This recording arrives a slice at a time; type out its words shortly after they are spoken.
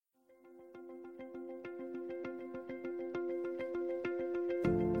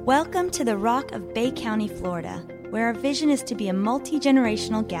Welcome to the Rock of Bay County, Florida, where our vision is to be a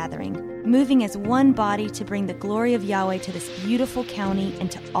multi-generational gathering, moving as one body to bring the glory of Yahweh to this beautiful county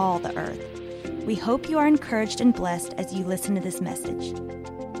and to all the earth. We hope you are encouraged and blessed as you listen to this message.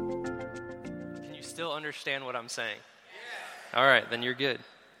 Can you still understand what I'm saying? Yeah. All right, then you're good.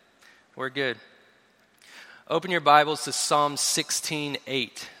 We're good. Open your Bibles to Psalm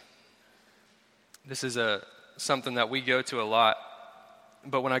 16:8. This is something that we go to a lot.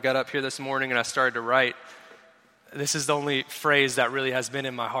 But when I got up here this morning and I started to write, this is the only phrase that really has been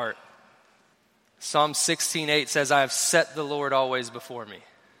in my heart. Psalm 16:8 says, I have set the Lord always before me.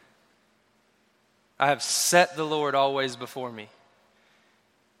 I have set the Lord always before me.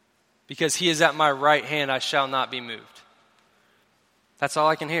 Because he is at my right hand, I shall not be moved. That's all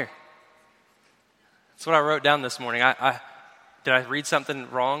I can hear. That's what I wrote down this morning. Did I read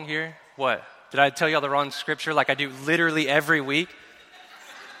something wrong here? What? Did I tell y'all the wrong scripture like I do literally every week?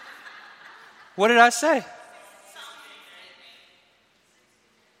 What did I say?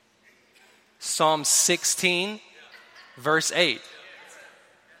 Psalm 16, verse 8.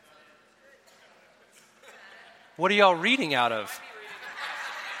 What are y'all reading out of?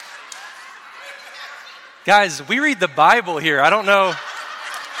 Guys, we read the Bible here. I don't know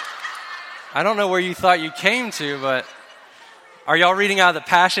where you thought you came to, but are y'all reading out of the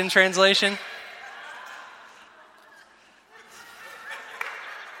Passion Translation?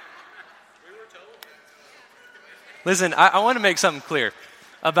 Listen, I want to make something clear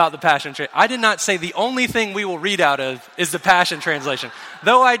about the Passion Translation. I did not say the only thing we will read out of is the Passion Translation.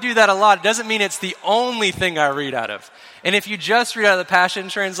 Though I do that a lot, it doesn't mean it's the only thing I read out of. And if you just read out of the Passion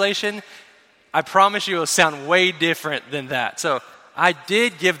Translation, I promise you it will sound way different than that. So I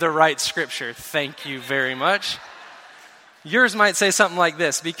did give the right scripture. Thank you very much. Yours might say something like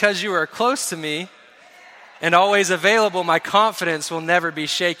this: because you are close to me and always available, my confidence will never be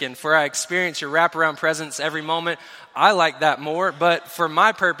shaken, for I experience your wraparound presence every moment. I like that more, but for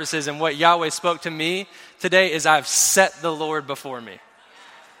my purposes and what Yahweh spoke to me today is I've set the Lord before me.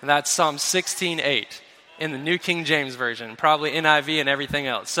 And that's Psalm 16:8 in the New King James Version, probably NIV and everything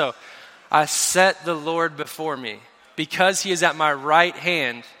else. So I set the Lord before me. Because he is at my right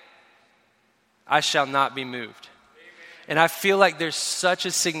hand, I shall not be moved. And I feel like there's such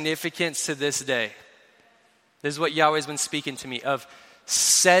a significance to this day. This is what Yahweh's been speaking to me, of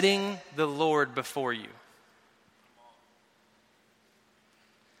setting the Lord before you.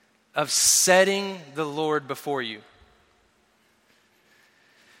 Of setting the Lord before you.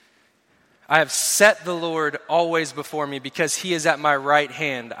 I have set the Lord always before me, because he is at my right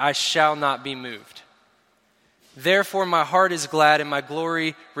hand. I shall not be moved. Therefore my heart is glad and my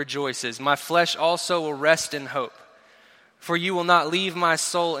glory rejoices. My flesh also will rest in hope. For you will not leave my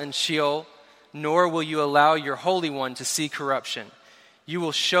soul in Sheol, nor will you allow your Holy One to see corruption. You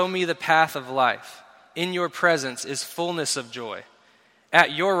will show me the path of life. In your presence is fullness of joy.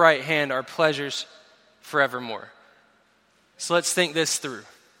 At your right hand are pleasures forevermore. So let's think this through.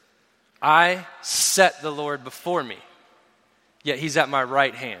 I set the Lord before me, yet he's at my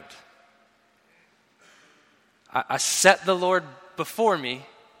right hand. I set the Lord before me,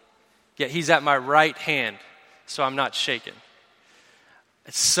 yet he's at my right hand, so I'm not shaken.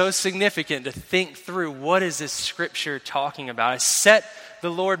 It's so significant to think through, what is this scripture talking about? I set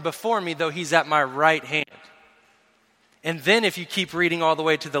the Lord before me, though he's at my right hand. And then if you keep reading all the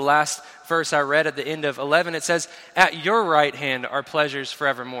way to the last verse I read at the end of 11, it says, at your right hand are pleasures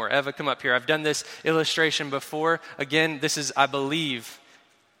forevermore. Eva, come up here. I've done this illustration before. Again, this is, I believe,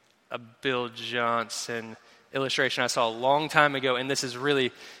 a Bill Johnson illustration I saw a long time ago, and this has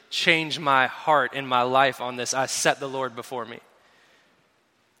really changed my heart and my life on this. I set the Lord before me.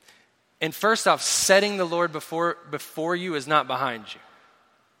 And first off, setting the Lord before you is not behind you.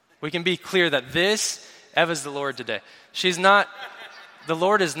 We can be clear that Eva's the Lord today. This is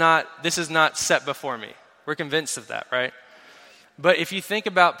not set before me. We're convinced of that, right? But if you think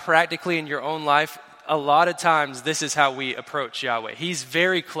about practically in your own life, a lot of times this is how we approach Yahweh. He's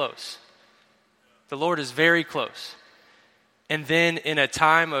very close. The Lord is very close. And then in a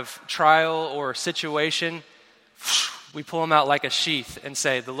time of trial or situation, we pull him out like a sheath and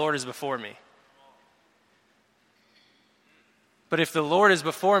say, the Lord is before me. But if the Lord is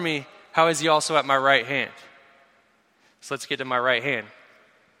before me, how is he also at my right hand? So let's get to my right hand.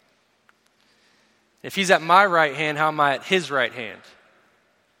 If he's at my right hand, how am I at his right hand?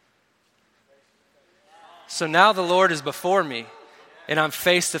 So now the Lord is before me, and I'm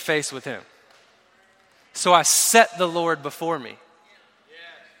face to face with him. So I set the Lord before me.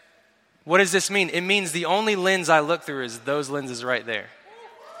 What does this mean? It means the only lens I look through is those lenses right there.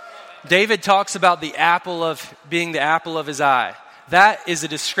 David talks about the apple of being the apple of his eye. that is a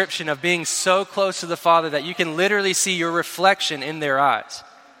description of being so close to the Father that you can literally see your reflection in their eyes.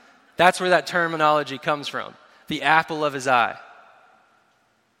 That's where that terminology comes from. The apple of his eye.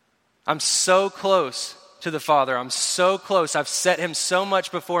 I'm so close to the Father. I'm so close. I've set him so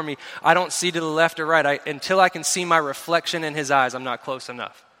much before me. I don't see to the left or right. Until I can see my reflection in his eyes, I'm not close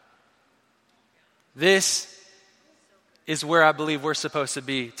enough. This is where I believe we're supposed to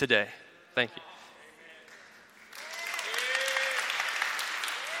be today. Thank you.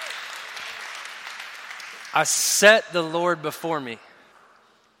 I set the Lord before me.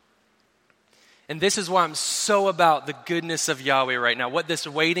 And this is why I'm so about the goodness of Yahweh right now. What this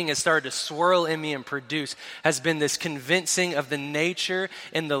waiting has started to swirl in me and produce has been this convincing of the nature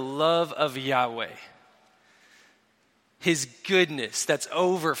and the love of Yahweh. His goodness that's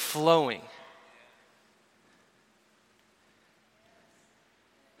overflowing.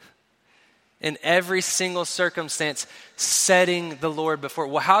 In every single circumstance, setting the Lord before.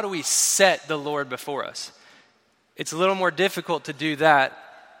 Well, how do we set the Lord before us? It's a little more difficult to do that,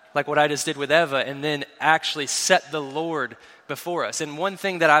 like what I just did with Eva, and then actually set the Lord before us. And one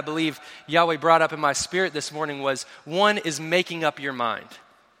thing that I believe Yahweh brought up in my spirit this morning was, one is making up your mind.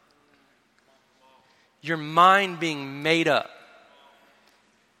 Your mind being made up.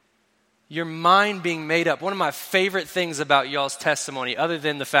 Your mind being made up. One of my favorite things about y'all's testimony, other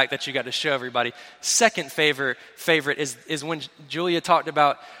than the fact that you got to show everybody, second favorite is when Julia talked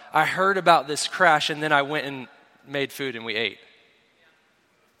about, I heard about this crash and then I went and made food and we ate.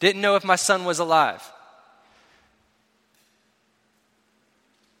 Didn't know if my son was alive.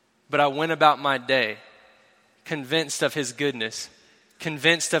 But I went about my day, convinced of his goodness,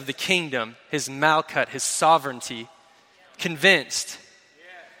 convinced of the kingdom, his malkut, his sovereignty, convinced.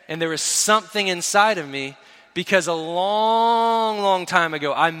 And there was something inside of me because a long, long time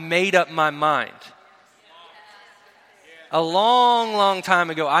ago, I made up my mind. A long, long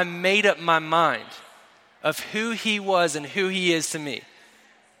time ago, I made up my mind of who he was and who he is to me.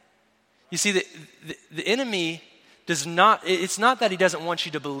 You see, the enemy does not, it's not that he doesn't want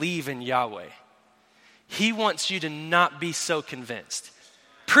you to believe in Yahweh. He wants you to not be so convinced.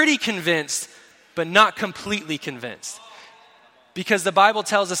 Pretty convinced, but not completely convinced. Because the Bible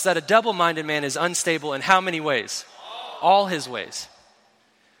tells us that a double-minded man is unstable in how many ways? All his ways.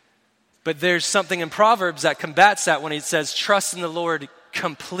 But there's something in Proverbs that combats that when it says, trust in the Lord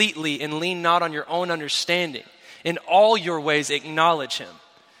completely and lean not on your own understanding. In all your ways acknowledge him.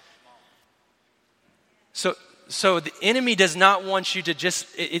 So the enemy does not want you to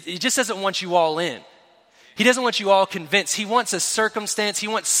he just doesn't want you all in. He doesn't want you all convinced. He wants a circumstance. He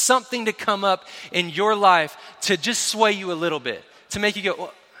wants something to come up in your life to just sway you a little bit, to make you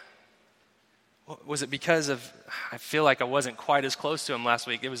go, well, was it because of, I feel like I wasn't quite as close to him last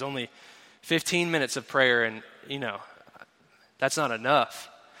week. It was only 15 minutes of prayer and, that's not enough.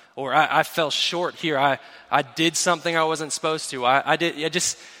 Or I fell short here. I did something I wasn't supposed to.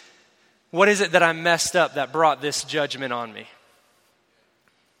 What is it that I messed up that brought this judgment on me?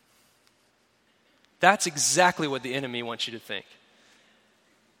 That's exactly what the enemy wants you to think.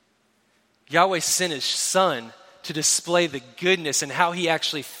 Yahweh sent his son to display the goodness and how he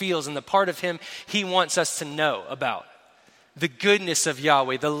actually feels, and the part of him he wants us to know about. The goodness of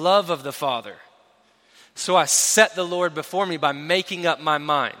Yahweh, the love of the Father. So I set the Lord before me by making up my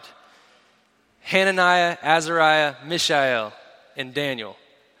mind. Hananiah, Azariah, Mishael, and Daniel.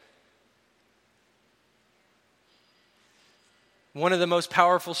 One of the most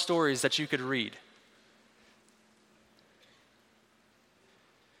powerful stories that you could read.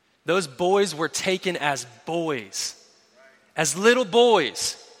 Those boys were taken as boys, as little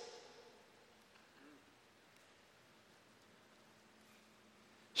boys.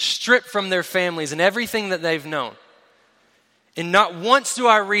 Stripped from their families and everything that they've known. And not once do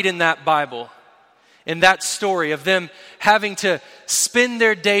I read in that Bible, in that story of them having to spend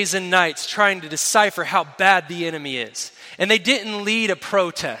their days and nights trying to decipher how bad the enemy is. And they didn't lead a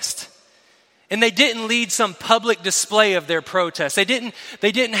protest. And they didn't lead some public display of their protest. They didn't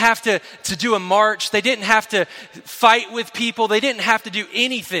have to do a march. They didn't have to fight with people. They didn't have to do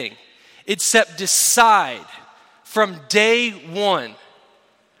anything except decide from day one,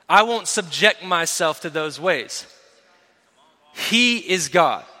 I won't subject myself to those ways. He is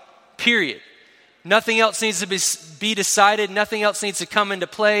God, period. Nothing else needs to be decided. Nothing else needs to come into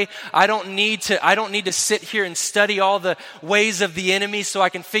play. I don't need to sit here and study all the ways of the enemy so I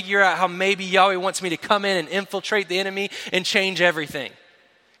can figure out how maybe Yahweh wants me to come in and infiltrate the enemy and change everything.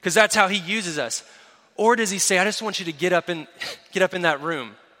 Because that's how he uses us. Or does he say, I just want you to get up in that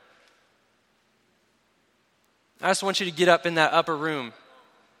room. I just want you to get up in that upper room.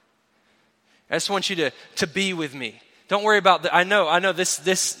 I just want you to be with me, Don't worry about that. I know this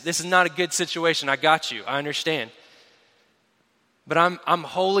is not a good situation. I got you. I understand. But I'm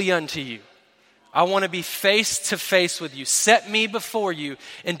holy unto you. I want to be face to face with you. Set me before you,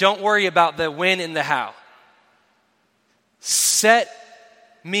 and don't worry about the when and the how. Set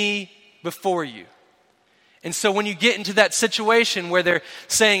me before you. And so when you get into that situation where they're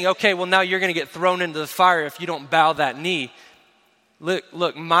saying, okay, well, now you're going to get thrown into the fire if you don't bow that knee.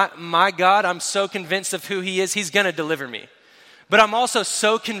 Look, my God, I'm so convinced of who he is, he's going to deliver me. But I'm also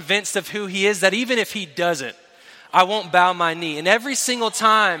so convinced of who he is that even if he doesn't, I won't bow my knee. And every single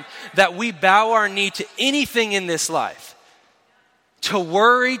time that we bow our knee to anything in this life, to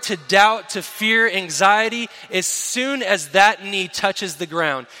worry, to doubt, to fear, anxiety, as soon as that knee touches the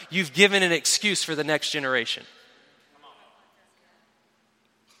ground, you've given an excuse for the next generation.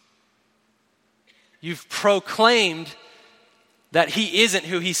 You've proclaimed that he isn't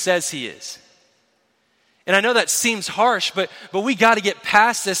who he says he is. And I know that seems harsh, but we got to get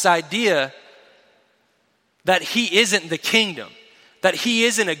past this idea that he isn't the kingdom, that he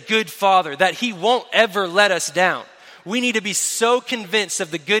isn't a good father, that he won't ever let us down. We need to be so convinced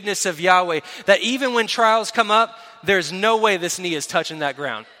of the goodness of Yahweh that even when trials come up, there's no way this knee is touching that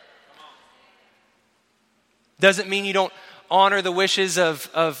ground. Doesn't mean you don't honor the wishes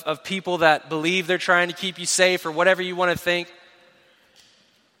of people that believe they're trying to keep you safe or whatever you want to think.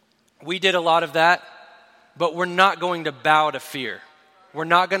 We did a lot of that, but we're not going to bow to fear. We're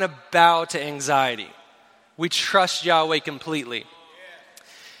not going to bow to anxiety. We trust Yahweh completely.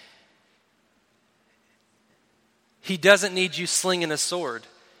 He doesn't need you slinging a sword.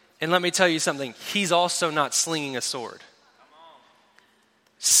 And let me tell you something, he's also not slinging a sword.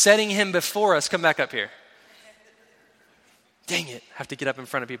 Setting him before us, come back up here. Dang it, I have to get up in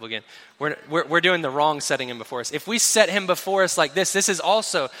front of people again. We're doing the wrong setting him before us. If we set him before us like this is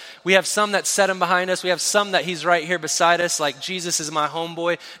also, we have some that set him behind us. We have some that he's right here beside us, like Jesus is my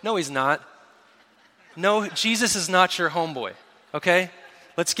homeboy. No, he's not. No, Jesus is not your homeboy, okay?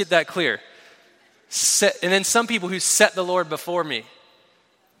 Let's get that clear. And then some people who set the Lord before me.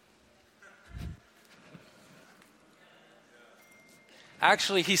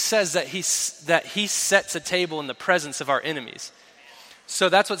 Actually, he says that he sets a table in the presence of our enemies. So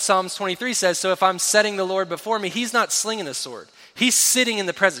that's what Psalms 23 says. So if I'm setting the Lord before me, he's not slinging a sword. He's sitting in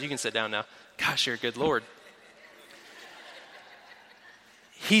the presence. You can sit down now. Gosh, you're a good Lord.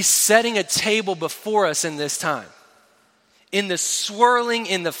 He's setting a table before us in this time. In the swirling,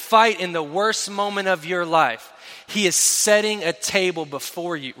 in the fight, in the worst moment of your life, he is setting a table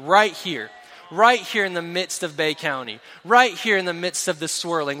before you right here in the midst of Bay County, right here in the midst of the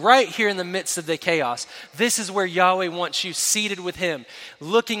swirling, right here in the midst of the chaos. This is where Yahweh wants you seated with him,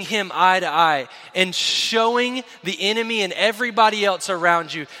 looking him eye to eye, and showing the enemy and everybody else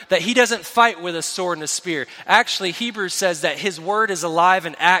around you that he doesn't fight with a sword and a spear. Actually, Hebrews says that his word is alive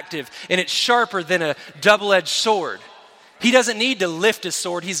and active, and it's sharper than a double-edged sword. He doesn't need to lift a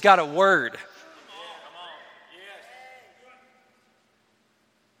sword, he's got a word.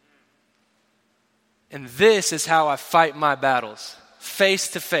 And this is how I fight my battles,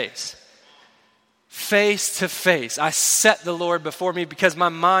 face to face. Face to face. I set the Lord before me because my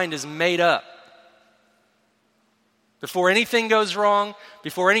mind is made up. Before anything goes wrong,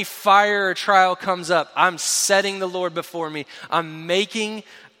 before any fire or trial comes up, I'm setting the Lord before me. I'm making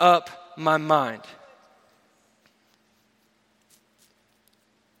up my mind.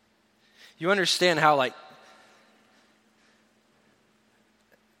 You understand how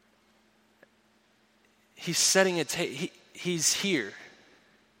he's setting a table. He's here.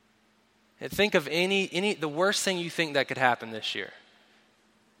 And think of the worst thing you think that could happen this year.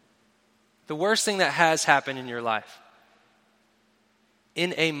 The worst thing that has happened in your life.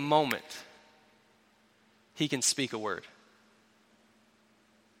 In a moment, he can speak a word.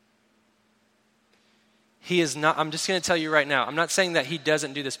 He is not, I'm just going to tell you right now, I'm not saying that he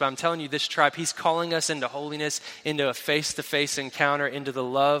doesn't do this, but I'm telling you this tribe, he's calling us into holiness, into a face-to-face encounter, into the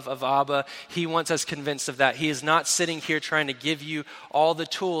love of Abba. He wants us convinced of that. He is not sitting here trying to give you all the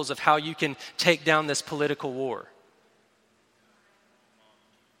tools of how you can take down this political war.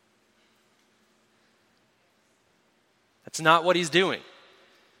 That's not what he's doing.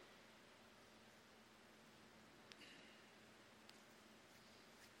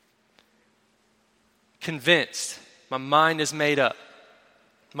 Convinced. My mind is made up.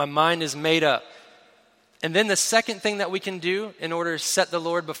 My mind is made up. And then the second thing that we can do in order to set the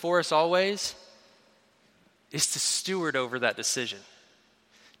Lord before us always is to steward over that decision.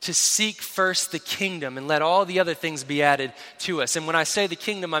 To seek first the kingdom and let all the other things be added to us. And when I say the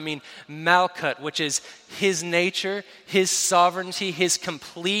kingdom, I mean Malkut, which is his nature, his sovereignty, his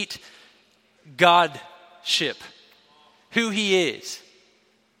complete godship. who he is.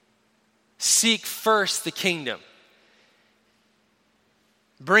 Seek first the kingdom.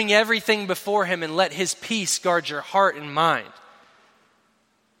 Bring everything before him and let his peace guard your heart and mind.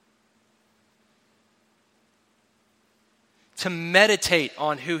 To meditate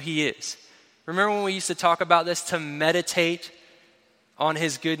on who he is. Remember when we used to talk about this? To meditate on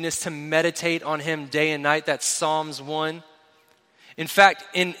his goodness, to meditate on him day and night. That's Psalms 1. In fact,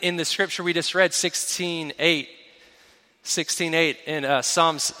 in the scripture we just read, 16:8, in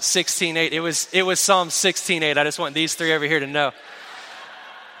Psalms 16:8. It was Psalms 16:8. I just want these three over here to know.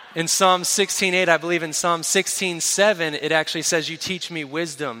 In Psalm 16:8, I believe in Psalm 16:7, it actually says, you teach me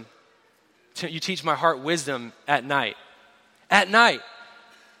wisdom. You teach my heart wisdom at night. At night.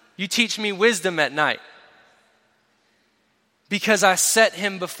 You teach me wisdom at night. Because I set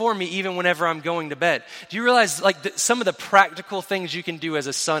him before me even whenever I'm going to bed. Do you realize some of the practical things you can do as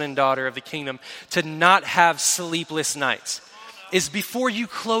a son and daughter of the kingdom to not have sleepless nights is before you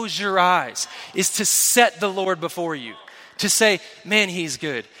close your eyes, is to set the Lord before you. To say, man, he's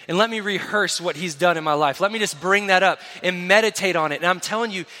good. And let me rehearse what he's done in my life. Let me just bring that up and meditate on it. And I'm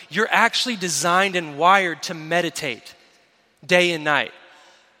telling you, you're actually designed and wired to meditate day and night.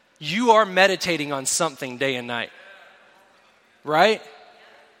 You are meditating on something day and night. Right?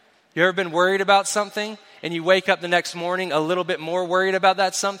 You ever been worried about something and you wake up the next morning a little bit more worried about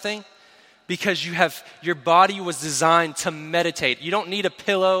that something? Because your body was designed to meditate. You don't need a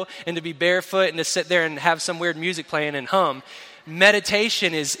pillow and to be barefoot and to sit there and have some weird music playing and hum.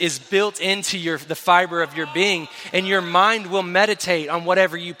 Meditation is built into the fiber of your being, and your mind will meditate on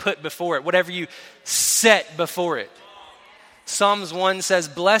whatever you put before it, whatever you set before it. Psalms 1 says,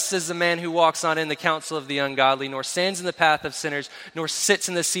 blessed is the man who walks not in the counsel of the ungodly, nor stands in the path of sinners, nor sits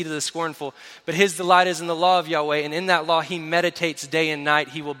in the seat of the scornful. But his delight is in the law of Yahweh, and in that law he meditates day and night.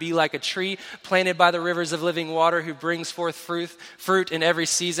 He will be like a tree planted by the rivers of living water, who brings forth fruit in every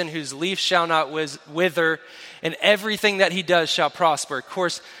season, whose leaf shall not wither, and everything that he does shall prosper. Of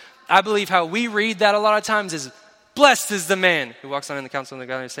course, I believe how we read that a lot of times is, blessed is the man who walks not in the counsel of the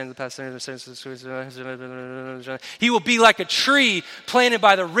godly, stands in the path of sinners. He will be like a tree planted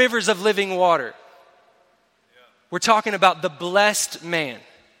by the rivers of living water. We're talking about the blessed man.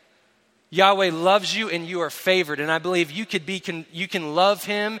 Yahweh loves you and you are favored. And I believe you can love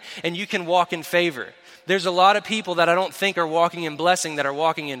him and you can walk in favor. There's a lot of people that I don't think are walking in blessing that are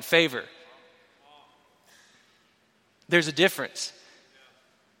walking in favor. There's a difference.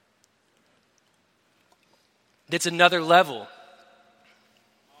 It's another level.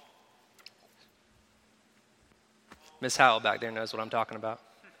 Miss Howell back there knows what I'm talking about.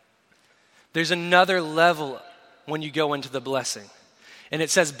 There's another level when you go into the blessing. And it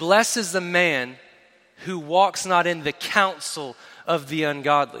says, blessed is the man who walks not in the counsel of the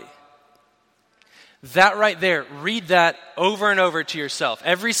ungodly. That right there, read that over and over to yourself.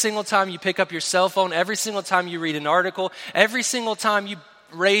 Every single time you pick up your cell phone, every single time you read an article, every single time you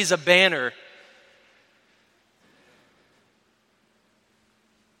raise a banner,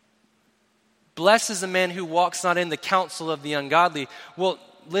 blessed is the man who walks not in the counsel of the ungodly. Well,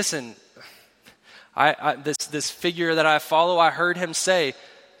 listen, this figure that I follow, I heard him say,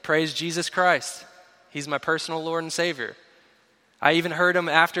 praise Jesus Christ. He's my personal Lord and Savior. I even heard him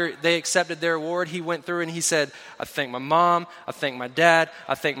after they accepted their award. He went through and he said, I thank my mom, I thank my dad,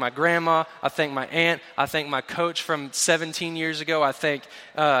 I thank my grandma, I thank my aunt, I thank my coach from 17 years ago, I thank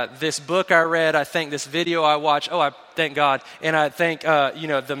this book I read, I thank this video I watched, I thank God, and I thank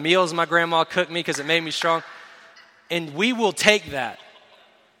the meals my grandma cooked me because it made me strong. And we will take that.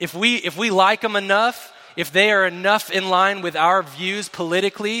 If we like them enough, if they are enough in line with our views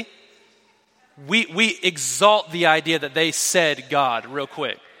politically, we exalt the idea that they said God real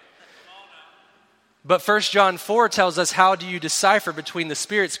quick. But 1 John 4 tells us, how do you decipher between the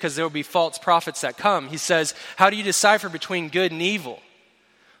spirits? Because there will be false prophets that come. He says, how do you decipher between good and evil?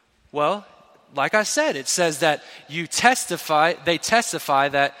 Well, like I said, it says that they testify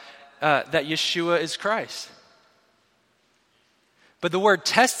that Yeshua is Christ. But the word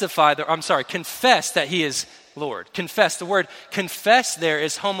confess that he is Lord. Confess. The word confess there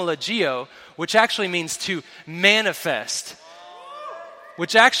is homologio, which actually means to manifest,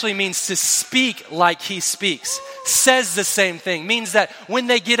 which actually means to speak like he speaks. Says the same thing. Means that when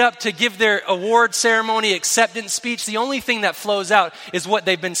they get up to give their award ceremony acceptance speech, the only thing that flows out is what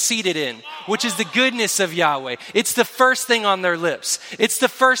they've been seated in, which is the goodness of Yahweh. It's the first thing on their lips. It's the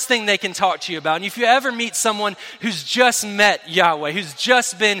first thing they can talk to you about. And if you ever meet someone who's just met Yahweh, who's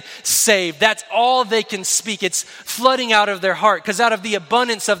just been saved, that's all they can speak. It's flooding out of their heart, because out of the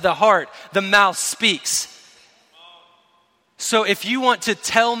abundance of the heart, the mouth speaks. So if you want to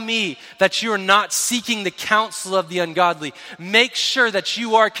tell me that you are not seeking the counsel of the ungodly, make sure that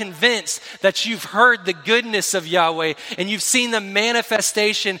you are convinced that you've heard the goodness of Yahweh and you've seen the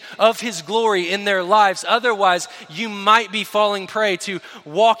manifestation of his glory in their lives. Otherwise, you might be falling prey to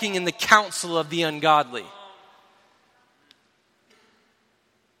walking in the counsel of the ungodly.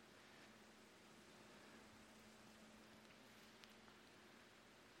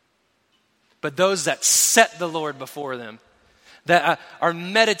 But those that set the Lord before them, that are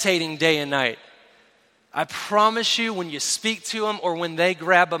meditating day and night, I promise you when you speak to them or when they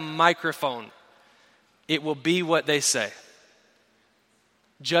grab a microphone, it will be what they say.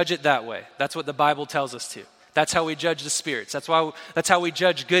 Judge it that way. That's what the Bible tells us to. That's how we judge the spirits. That's how we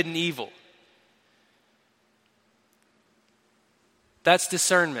judge good and evil. That's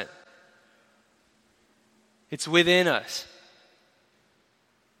discernment. It's within us.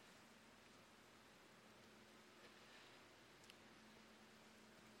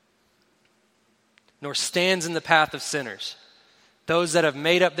 Nor stands in the path of sinners. Those that have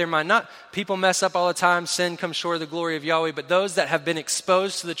made up their mind. Not people mess up all the time, sin comes short of the glory of Yahweh, but those that have been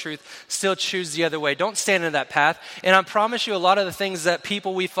exposed to the truth still choose the other way. Don't stand in that path. And I promise you a lot of the things that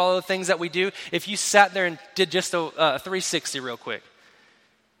people we follow, the things that we do, if you sat there and did just a 360 real quick,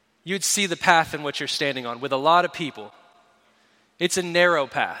 you'd see the path in which you're standing on with a lot of people. It's a narrow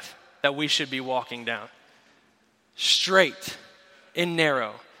path that we should be walking down. Straight and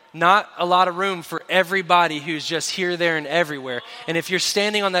narrow. Not a lot of room for everybody who's just here, there, and everywhere. And if you're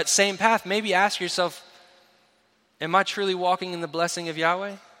standing on that same path, maybe ask yourself, am I truly walking in the blessing of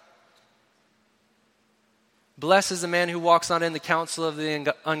Yahweh? Blessed is the man who walks not in the counsel of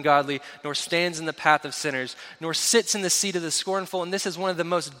the ungodly, nor stands in the path of sinners, nor sits in the seat of the scornful. And this is one of the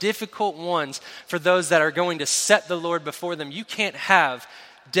most difficult ones for those that are going to set the Lord before them. You can't have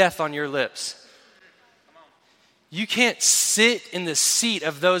death on your lips. You can't sit in the seat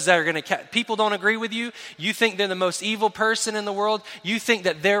of those that are going to... People don't agree with you. You think they're the most evil person in the world. You think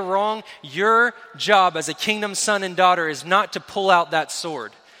that they're wrong. Your job as a kingdom son and daughter is not to pull out that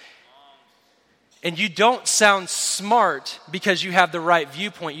sword. And you don't sound smart because you have the right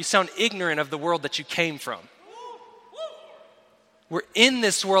viewpoint. You sound ignorant of the world that you came from. We're in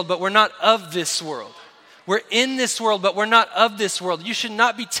this world, but we're not of this world. We're in this world, but we're not of this world. You should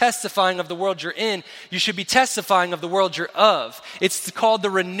not be testifying of the world you're in. You should be testifying of the world you're of. It's called the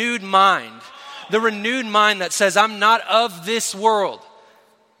renewed mind. The renewed mind that says, I'm not of this world.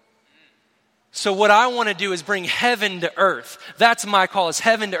 So what I want to do is bring heaven to earth. That's my call, is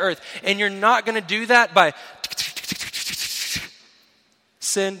heaven to earth. And you're not going to do that by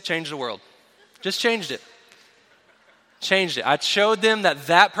sin, change the world. Just changed it. Changed it. I showed them that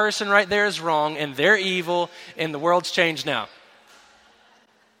that person right there is wrong and they're evil and the world's changed now.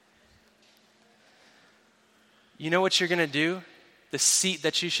 You know what you're going to do? The seat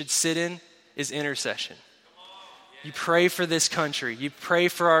that you should sit in is intercession. You pray for this country. You pray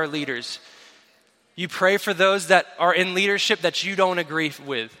for our leaders. You pray for those that are in leadership that you don't agree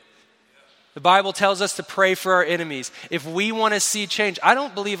with. The Bible tells us to pray for our enemies. If we want to see change, I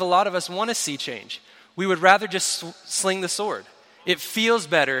don't believe a lot of us want to see change. We would rather just sling the sword. It feels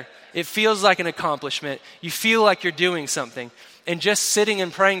better. It feels like an accomplishment. You feel like you're doing something. And just sitting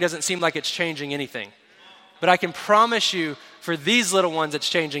and praying doesn't seem like it's changing anything. But I can promise you, for these little ones, it's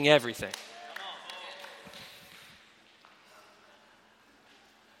changing everything.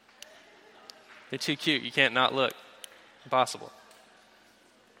 They're too cute. You can't not look. Impossible.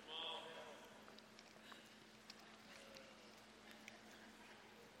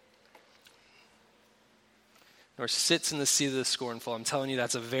 Or sits in the seat of the scornful. I'm telling you,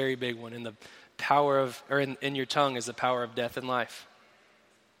 that's a very big one. In the power of, or in your tongue is the power of death and life.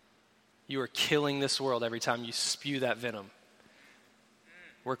 You are killing this world every time you spew that venom.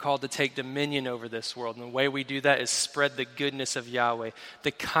 We're called to take dominion over this world. And the way we do that is spread the goodness of Yahweh.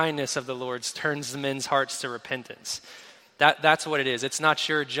 The kindness of the Lord turns the men's hearts to repentance. That's what it is. It's not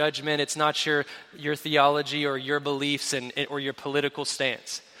your judgment. It's not your theology or your beliefs or your political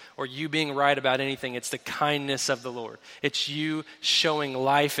stance. Or you being right about anything. It's the kindness of the Lord. It's you showing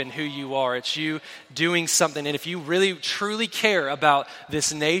life in who you are. It's you doing something. And if you really truly care about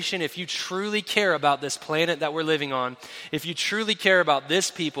this nation, if you truly care about this planet that we're living on, if you truly care about this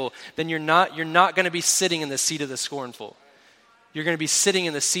people, then you're not going to be sitting in the seat of the scornful. You're going to be sitting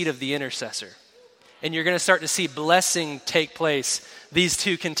in the seat of the intercessor. And you're going to start to see blessing take place. These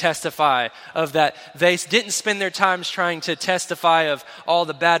two can testify of that. They didn't spend their times trying to testify of all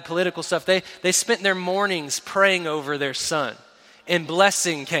the bad political stuff. They spent their mornings praying over their son. And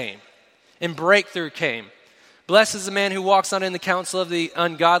blessing came. And breakthrough came. Blessed is the man who walks not in the counsel of the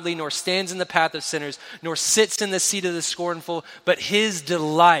ungodly, nor stands in the path of sinners, nor sits in the seat of the scornful, but his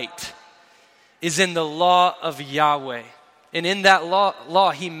delight is in the law of Yahweh. And in that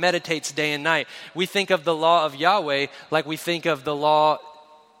law, he meditates day and night. We think of the law of Yahweh like we think of the law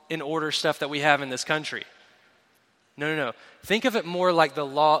and order stuff that we have in this country. No. Think of it more like the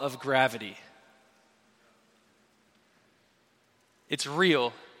law of gravity. It's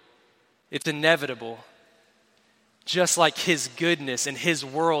real. It's inevitable. Just like his goodness and his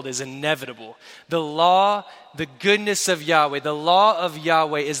world is inevitable. The law, the goodness of Yahweh, the law of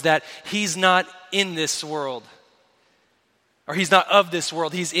Yahweh is that he's not in this world. Or he's not of this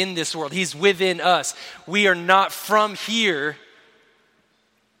world, he's in this world. He's within us. We are not from here.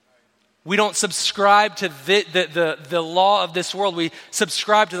 We don't subscribe to the law of this world. We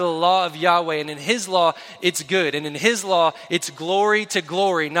subscribe to the law of Yahweh. And in his law, it's good. And in his law, it's glory to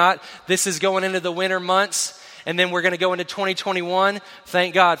glory. Not this is going into the winter months and then we're going to go into 2021.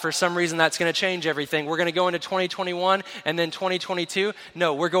 Thank God, for some reason that's going to change everything. We're going to go into 2021 and then 2022.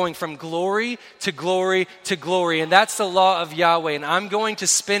 No, we're going from glory to glory to glory. And that's the law of Yahweh. And I'm going to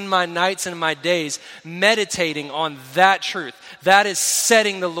spend my nights and my days meditating on that truth. That is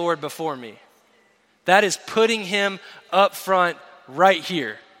setting the Lord before me. That is putting him up front right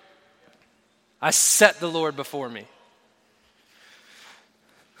here. I set the Lord before me.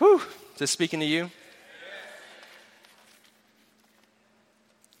 Whew. Is this speaking to you?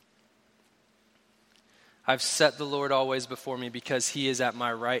 I've set the Lord always before me because he is at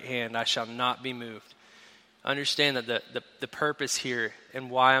my right hand. I shall not be moved. Understand that the purpose here and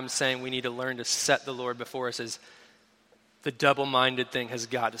why I'm saying we need to learn to set the Lord before us is the double-minded thing has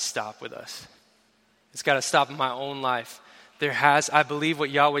got to stop with us. It's got to stop in my own life. I believe what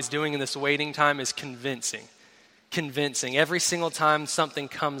Yahweh's doing in this waiting time is convincing. Every single time something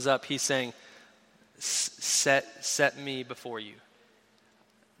comes up, he's saying, set me before you.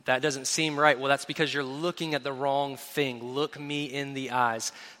 That doesn't seem right. Well, that's because you're looking at the wrong thing. Look me in the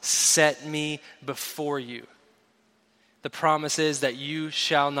eyes. Set me before you. The promise is that you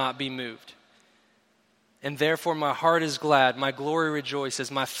shall not be moved. And therefore my heart is glad, my glory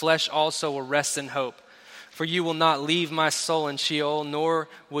rejoices, my flesh also will rest in hope. For you will not leave my soul in Sheol, nor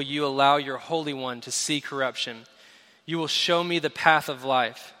will you allow your Holy One to see corruption. You will show me the path of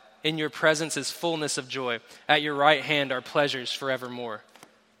life. In your presence is fullness of joy. At your right hand are pleasures forevermore.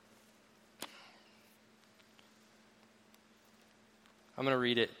 I'm going to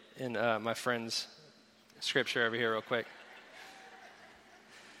read it in my friend's scripture over here real quick.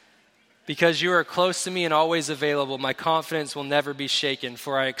 Because you are close to me and always available, my confidence will never be shaken,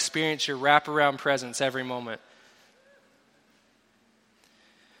 for I experience your wraparound presence every moment.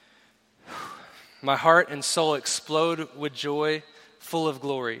 My heart and soul explode with joy, full of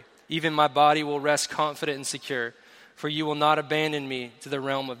glory. Even my body will rest confident and secure, for you will not abandon me to the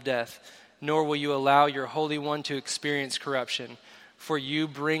realm of death, nor will you allow your Holy One to experience corruption. For you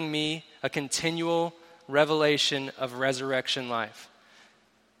bring me a continual revelation of resurrection life,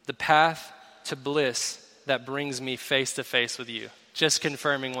 the path to bliss that brings me face to face with you. Just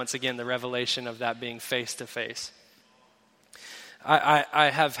confirming once again the revelation of that being face to face.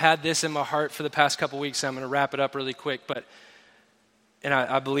 I have had this in my heart for the past couple weeks. I'm going to wrap it up really quick, and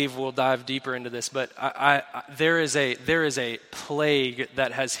I believe we'll dive deeper into this. But there is a plague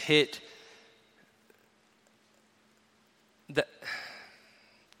that has hit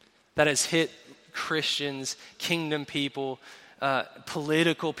that has hit Christians, kingdom people,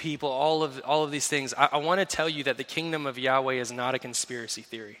 political people, all of these things. I want to tell you that the kingdom of Yahweh is not a conspiracy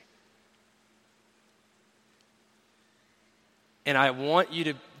theory. And I want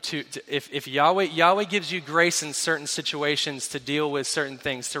you to if Yahweh gives you grace in certain situations to deal with certain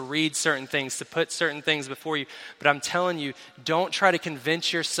things, to read certain things, to put certain things before you. But I'm telling you, don't try to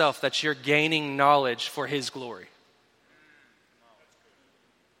convince yourself that you're gaining knowledge for his glory.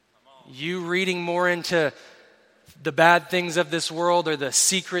 You reading more into the bad things of this world or the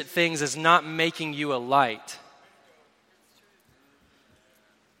secret things is not making you a light.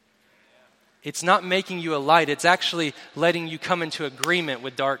 It's not making you a light. It's actually letting you come into agreement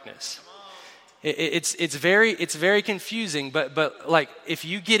with darkness. It's very confusing, but like if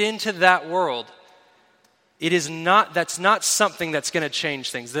you get into that world, that's not something that's going to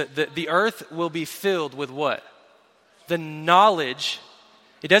change things. The earth will be filled with what? The knowledge.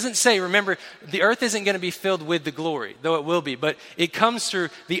 It doesn't say, remember, the earth isn't going to be filled with the glory, though it will be, but it comes through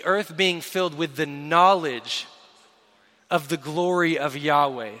the earth being filled with the knowledge of the glory of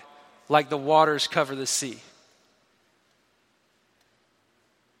Yahweh, like the waters cover the sea.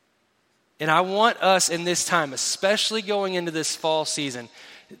 And I want us in this time, especially going into this fall season,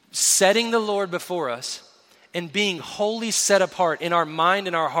 setting the Lord before us and being wholly set apart in our mind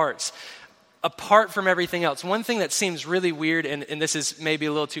and our hearts, apart from everything else. One thing that seems really weird, and this is maybe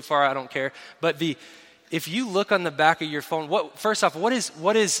a little too far, I don't care, but if you look on the back of your phone, first off, what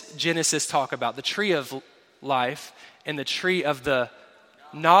is Genesis talk about? The tree of life and the tree of the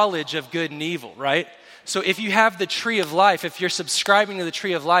knowledge of good and evil, right? So if you have the tree of life, if you're subscribing to the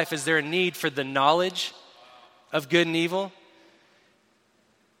tree of life, is there a need for the knowledge of good and evil?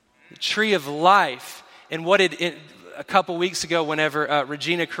 The tree of life, and a couple weeks ago, whenever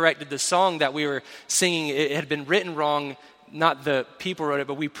Regina corrected the song that we were singing, it had been written wrong. Not the people wrote it,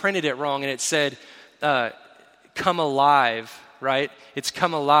 but we printed it wrong, and it said, come alive, right? It's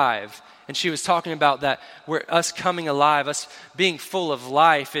come alive. And she was talking about that, where us coming alive, us being full of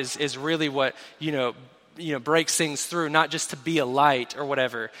life is really what, breaks things through, not just to be a light or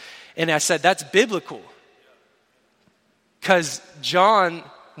whatever. And I said, that's biblical. Because John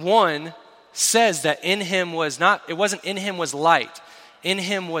 1 says that in him it wasn't in him was light. In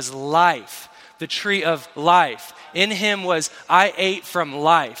him was life, the tree of life. In him I ate from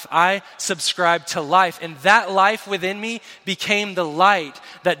life. I subscribed to life. And that life within me became the light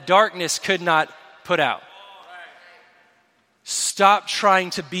that darkness could not put out. Stop trying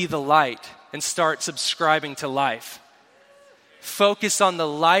to be the light and start subscribing to life. Focus on the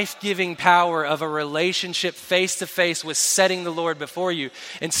life-giving power of a relationship face-to-face with setting the Lord before you,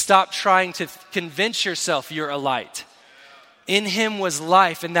 and stop trying to convince yourself you're a light. In him was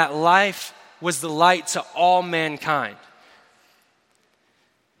life, and that life was the light to all mankind.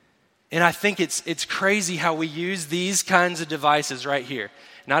 And I think it's crazy how we use these kinds of devices right here.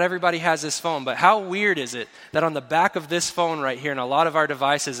 Not everybody has this phone, but how weird is it that on the back of this phone right here and a lot of our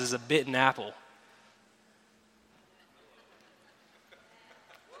devices is a bitten apple?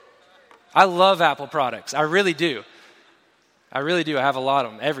 I love Apple products. I really do. I have a lot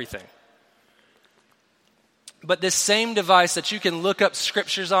of them, everything. But this same device that you can look up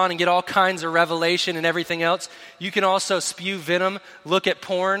scriptures on and get all kinds of revelation and everything else, you can also spew venom, look at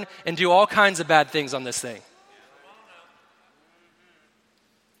porn, and do all kinds of bad things on this thing.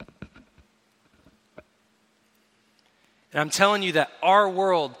 And I'm telling you that our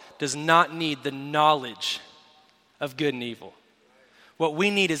world does not need the knowledge of good and evil. What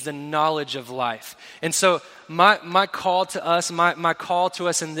we need is the knowledge of life. And so my call to us, my call to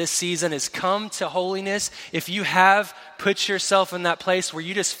us in this season is come to holiness. If you have put yourself in that place where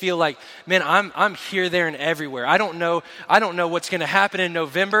you just feel like, man, I'm here, there, and everywhere. I don't know what's going to happen in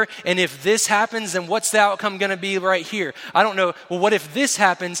November. And if this happens, then what's the outcome going to be right here? I don't know. Well, what if this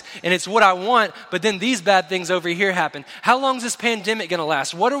happens and it's what I want, but then these bad things over here happen? How long is this pandemic going to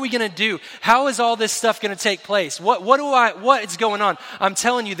last? What are we going to do? How is all this stuff going to take place? What is going on? I'm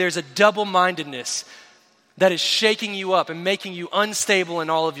telling you, there's a double-mindedness that is shaking you up and making you unstable in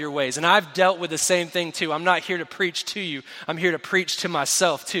all of your ways. And I've dealt with the same thing too. I'm not here to preach to you. I'm here to preach to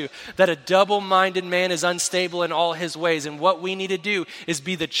myself too. That a double-minded man is unstable in all his ways. And what we need to do is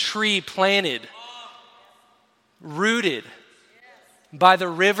be the tree planted, rooted by the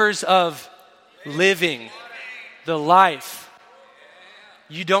rivers of living, the life.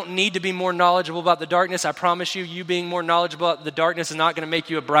 You don't need to be more knowledgeable about the darkness. I promise you being more knowledgeable about the darkness is not going to make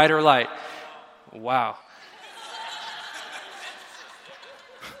you a brighter light. Wow.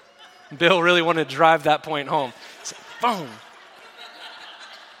 Bill really wanted to drive that point home. So, boom.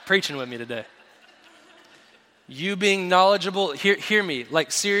 Preaching with me today. You being knowledgeable, hear me,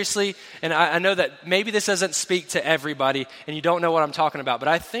 like seriously, and I know that maybe this doesn't speak to everybody and you don't know what I'm talking about, but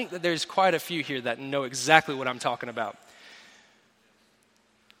I think that there's quite a few here that know exactly what I'm talking about.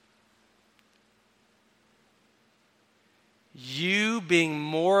 You being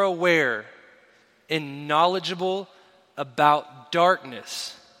more aware and knowledgeable about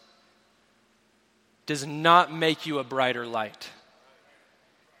darkness does not make you a brighter light.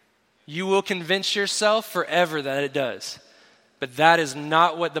 You will convince yourself forever that it does, but that is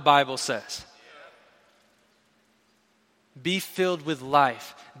not what the Bible says. Be filled with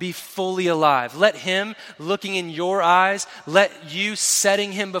life. Be fully alive. Let him looking in your eyes, let you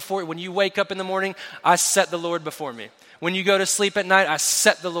setting him before. When you wake up in the morning, I set the Lord before me. When you go to sleep at night, I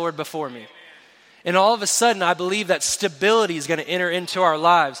set the Lord before me. And all of a sudden, I believe that stability is going to enter into our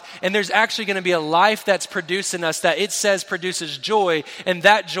lives. And there's actually going to be a life that's produced in us that it says produces joy. And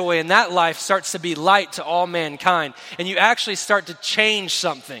that life starts to be light to all mankind. And you actually start to change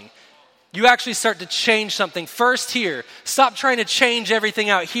something. You actually start to change something first here. Stop trying to change everything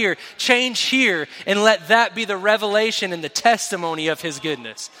out here. Change here and let that be the revelation and the testimony of his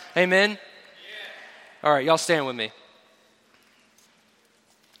goodness. Amen? All right, y'all stand with me.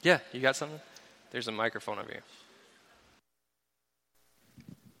 Yeah, you got something? There's a microphone over here.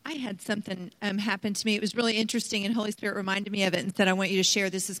 I had something happen to me. It was really interesting, and Holy Spirit reminded me of it and said, I want you to share.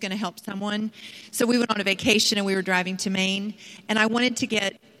 This is going to help someone. So we went on a vacation, and we were driving to Maine, and I wanted to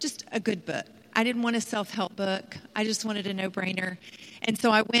get just a good book. I didn't want a self-help book. I just wanted a no-brainer. And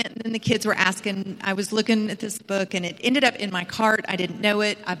so I went, and the kids were asking. I was looking at this book, and it ended up in my cart. I didn't know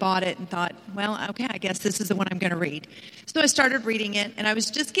it. I bought it and thought, well, okay, I guess this is the one I'm going to read. So I started reading it, and I was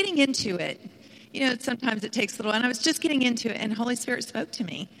just getting into it. You know, sometimes it takes a little, and I was just getting into it, and Holy Spirit spoke to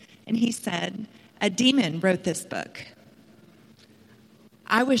me, and he said, a demon wrote this book.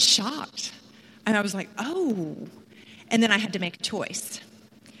 I was shocked, and I was like, oh. And then I had to make a choice.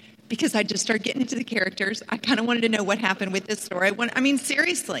 Because I just started getting into the characters. I kind of wanted to know what happened with this story. I mean,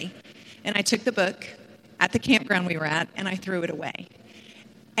 seriously. And I took the book at the campground we were at, and I threw it away.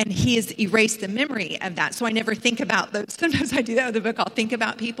 And he has erased the memory of that. So I never think about those. Sometimes I do that with the book. I'll think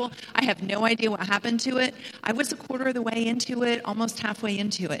about people. I have no idea what happened to it. I was a quarter of the way into it, almost halfway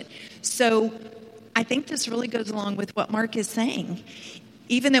into it. So I think this really goes along with what Mark is saying.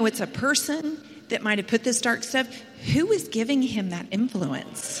 Even though it's a person that might have put this dark stuff, who is giving him that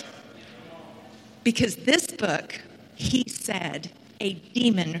influence? Because this book, he said, a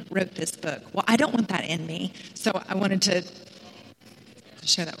demon wrote this book. Well, I don't want that in me, so I wanted to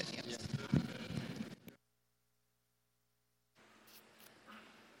share that with you.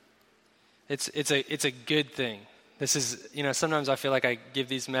 It's a good thing. This is, sometimes I feel like I give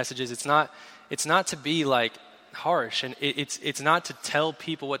these messages. It's not to be like harsh, and it's not to tell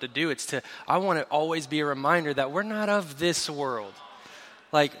people what to do. I want to always be a reminder that we're not of this world.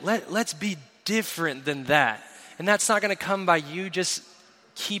 Like let's be different than that. And that's not going to come by you just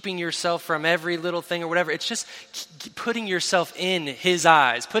keeping yourself from every little thing or whatever. It's just putting yourself in his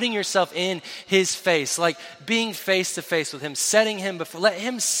eyes, putting yourself in his face, like being face to face with him, setting him before, let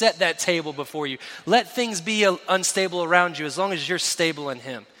him set that table before you. Let things be unstable around you as long as you're stable in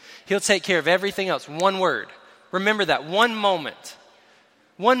him. He'll take care of everything else. One word. Remember that. One moment,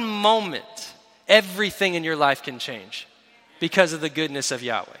 everything in your life can change because of the goodness of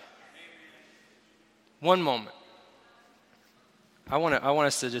Yahweh. One moment. I want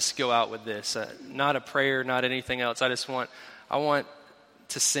us to just go out with this. Not a prayer, not anything else. I want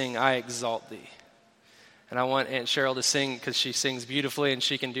to sing, I Exalt Thee. And I want Aunt Cheryl to sing because she sings beautifully and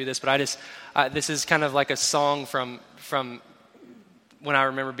she can do this. But this is kind of like a song from when I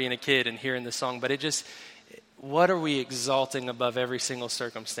remember being a kid and hearing the song. But what are we exalting above every single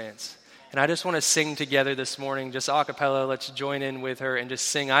circumstance? And I just want to sing together this morning, just a cappella. Let's join in with her and just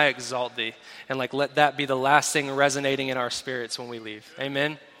sing, I Exalt Thee. And let that be the last thing resonating in our spirits when we leave.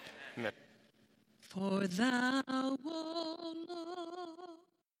 Amen? Amen. For thou, O Lord,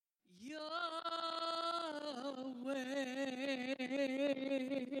 Yahweh.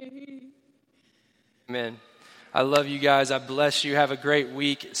 Amen. I love you guys. I bless you. Have a great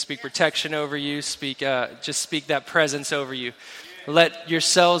week. Speak protection over you. Just speak that presence over you. Let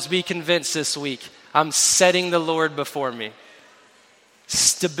yourselves be convinced this week. I'm setting the Lord before me.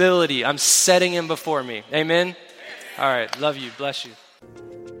 Stability. I'm setting him before me. Amen? All right. Love you. Bless you.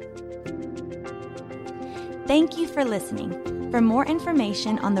 Thank you for listening. For more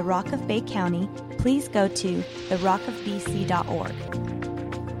information on the Rock of Bay County, please go to therockofbc.org.